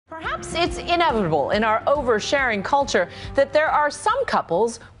Perhaps it's inevitable in our oversharing culture that there are some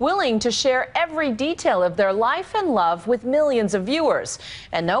couples willing to share every detail of their life and love with millions of viewers.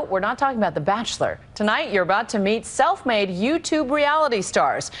 And no, we're not talking about The Bachelor. Tonight, you're about to meet self-made YouTube reality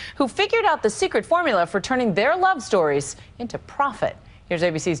stars who figured out the secret formula for turning their love stories into profit. Here's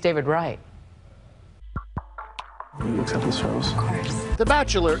ABC's David Wright. You accept the shows? Of course. The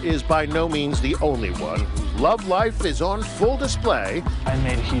Bachelor is by no means the only one whose love life is on full display. I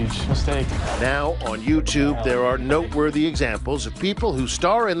made a huge mistake. Now on YouTube, there are noteworthy examples of people who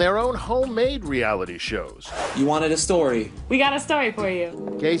star in their own homemade reality shows. You wanted a story. We got a story for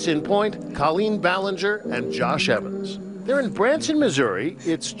you. Case in point, Colleen Ballinger and Josh Evans. They're in Branson, Missouri.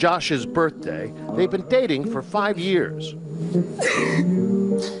 It's Josh's birthday. They've been dating for 5 years.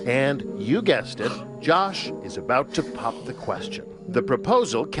 And you guessed it, Josh is about to pop the question. The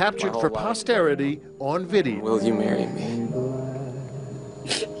proposal captured for posterity on video. Will you marry me?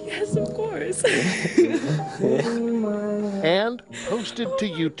 Yes, of course. And posted to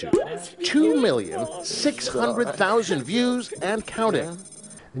YouTube. 2,600,000 views and counting.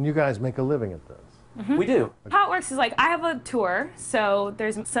 And you guys make a living at this? Mm-hmm. We do. How it works is like I have a tour, so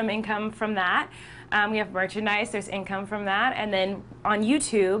there's some income from that. We have merchandise, there's income from that. And then on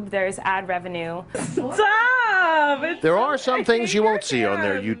YouTube, there's ad revenue. Stop! It's There are some things you won't see on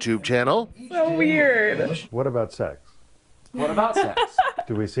their YouTube channel. so weird. What about sex? What about sex?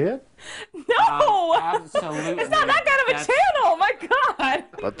 Do we see it? No! Absolutely. It's not that kind of a channel, my God!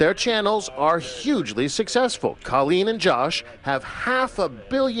 But their channels are hugely successful. Colleen and Josh have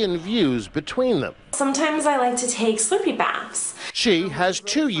 500 million views between them. Sometimes I like to take Slurpee baths. She has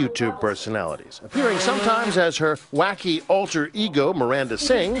 2 YouTube personalities, appearing sometimes as her wacky alter ego Miranda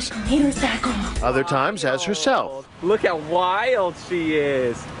Sings, Haters back off. other times as herself. Look how wild she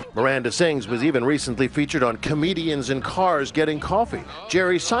is. Miranda Sings was even recently featured on Comedians in Cars Getting Coffee,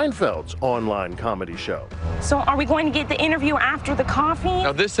 Jerry Seinfeld's online comedy show. So are we going to get the interview after the coffee?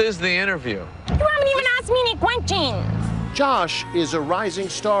 No, this is the interview. You haven't even asked me any questions. Josh is a rising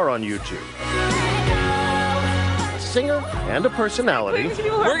star on YouTube. A singer and a personality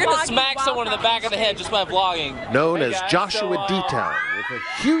We're going to smack someone in the back of the head just by vlogging. known as Joshua D-Town, with a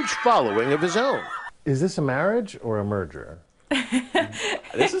huge following of his own. Is this a marriage or a merger?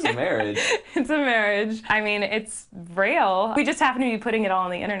 This is a marriage. It's a marriage. I mean, it's real. We just happen to be putting it all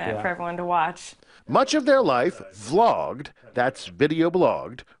on the internet for everyone to watch. Much of their life vlogged, that's video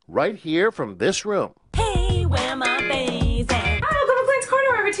blogged, right here from this room. Hey, where my babies at? Oh, go to Glenn's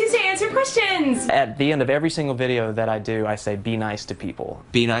Corner every Tuesday, answer questions. At the end of every single video that I do, I say, be nice to people.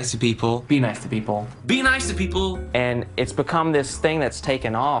 Be nice to people. Be nice to people. Be nice to people. And it's become this thing that's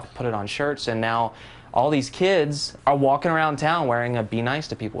taken off, put it on shirts, and now all these kids are walking around town wearing a Be Nice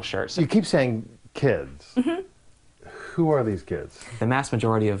to People shirt. You keep saying kids. Mm-hmm. Who are these kids? The mass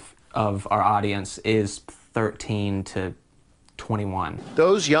majority of our audience is 13 to 21.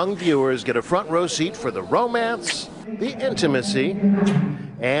 Those young viewers get a front row seat for the romance, the intimacy,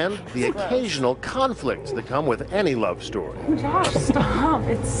 and the occasional conflicts that come with any love story. Josh, stop.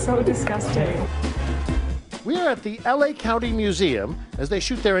 It's so disgusting. We are at the LA County Museum as they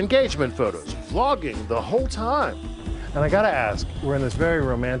shoot their engagement photos, vlogging the whole time. And I gotta ask, we're in this very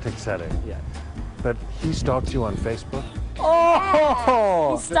romantic setting. Yeah. But he stalks you on Facebook?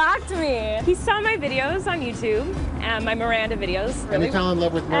 Oh! He stalked me. He saw my videos on YouTube, my Miranda videos. And he fell in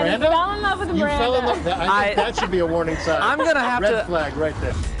love with And Miranda? he fell in love with You Miranda. fell in love? I think that should be a warning sign. I'm gonna have Red to... flag right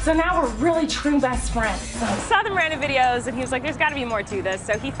there. So now we're really true best friends. He saw the Miranda videos and he was like, there's gotta be more to this.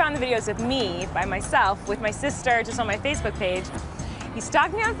 So he found the videos with me, by myself, with my sister, just on my Facebook page. He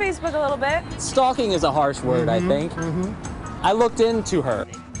stalked me on Facebook a little bit. Stalking is a harsh word, I think. I looked into her.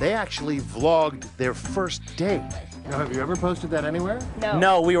 They actually vlogged their first date. Now, have you ever posted that anywhere? No.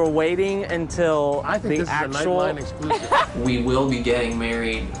 No, we were waiting until I think the this actual... is a Nightline exclusive. We will be getting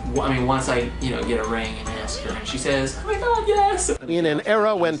married. I mean, once I, get a ring and ask her, and she says, "Oh my God, yes!" In an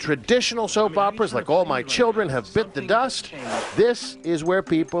era when traditional soap operas like All My Children have bit the dust, this is where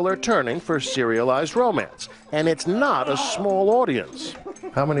people are turning for serialized romance. And it's not a small audience.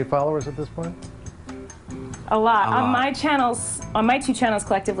 How many followers at this point? A lot. On my channels, on my 2 channels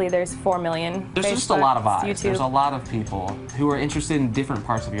collectively, there's 4 million. There's just a lot of eyes. YouTube. There's a lot of people who are interested in different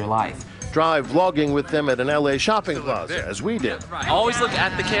parts of your life. Try vlogging with them at an LA shopping plaza, as we did. Always look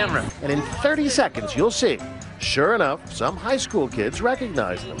at the camera. And in 30 seconds, you'll see, sure enough, some high school kids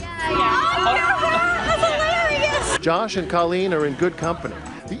recognize them. That's hilarious! Josh and Colleen are in good company.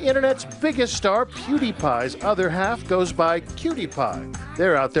 The internet's biggest star, PewDiePie's other half, goes by Cutie Pie.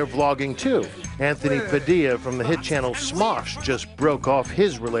 They're out there vlogging too. Anthony Padilla from the hit channel Smosh just broke off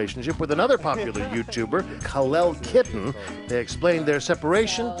his relationship with another popular YouTuber, Kalel Kitten. They explained their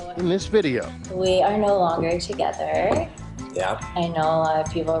separation in this video. We are no longer together. Yeah. I know a lot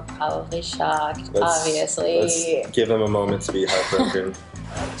of people are probably shocked, obviously. Let's give them a moment to be heartbroken.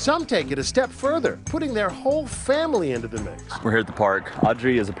 Some take it a step further, putting their whole family into the mix. We're here at the park.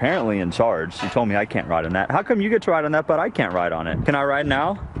 Audrey is apparently in charge. She told me I can't ride on that. How come you get to ride on that, but I can't ride on it? Can I ride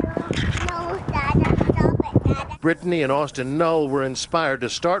now? No, Dada, stop it, Dada. Brittany and Austin Null were inspired to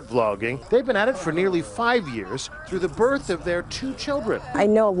start vlogging. They've been at it for nearly 5 years through the birth of their 2 children. I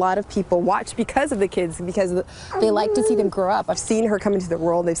know a lot of people watch because of the kids, because they like to see them grow up. I've seen her come into the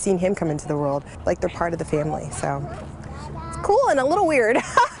world. They've seen him come into the world. Like they're part of the family, so it's cool and a little weird.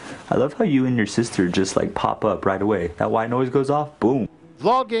 I love how you and your sister just like pop up right away. That white noise goes off, boom.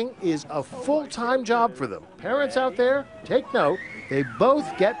 Vlogging is a full-time job for them. Parents out there, take note. They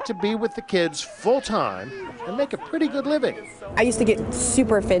both get to be with the kids full-time and make a pretty good living. I used to get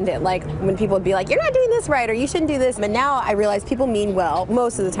super offended, like when people would be like, you're not doing this right, or you shouldn't do this. But now I realize people mean well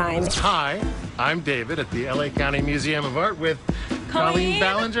most of the time. Hi, I'm David at the LA County Museum of Art with Colleen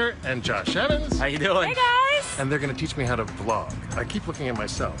Ballinger and Josh Evans. How you doing? Hey guys! And they're going to teach me how to vlog. I keep looking at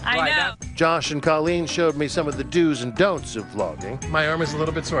myself. I know. Josh and Colleen showed me some of the do's and don'ts of vlogging. My arm is a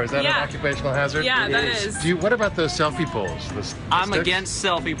little bit sore. Is that an occupational hazard? Yeah, that is. What about those selfie poles? I'm against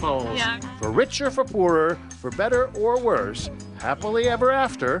selfie poles. Yeah. For richer, for poorer, for better or worse, happily ever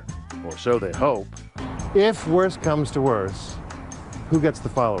after, or so they hope. If worse comes to worse, who gets the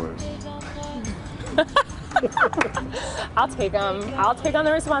followers? I'll take them. I'll take on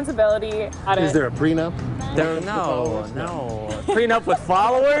the responsibility. Is there a prenup? No. Prenup with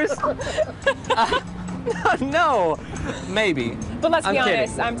followers? No, maybe. But let's be I'm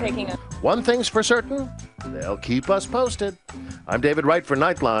honest, kidding. I'm taking them. One thing's for certain, they'll keep us posted. I'm David Wright for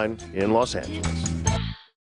Nightline in Los Angeles.